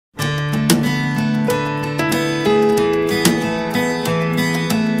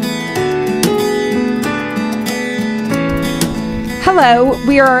Hello,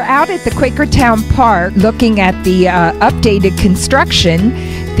 we are out at the Quakertown Park looking at the updated construction.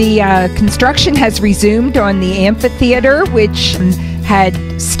 The construction has resumed on the amphitheater, which had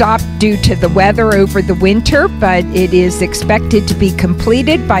stopped due to the weather over the winter, but it is expected to be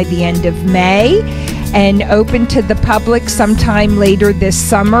completed by the end of May and open to the public sometime later this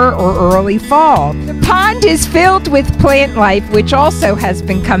summer or early fall. The pond is filled with plant life, which also has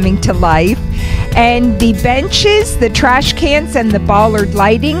been coming to life. And the benches, the trash cans, and the bollard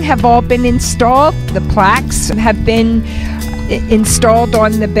lighting have all been installed. The plaques have been installed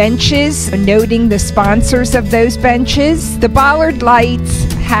on the benches, noting the sponsors of those benches. The bollard lights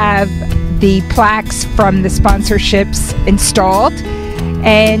have the plaques from the sponsorships installed.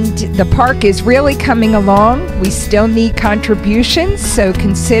 And the park is really coming along. We still need contributions, so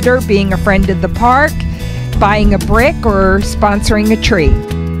consider being a friend of the park, buying a brick, or sponsoring a tree.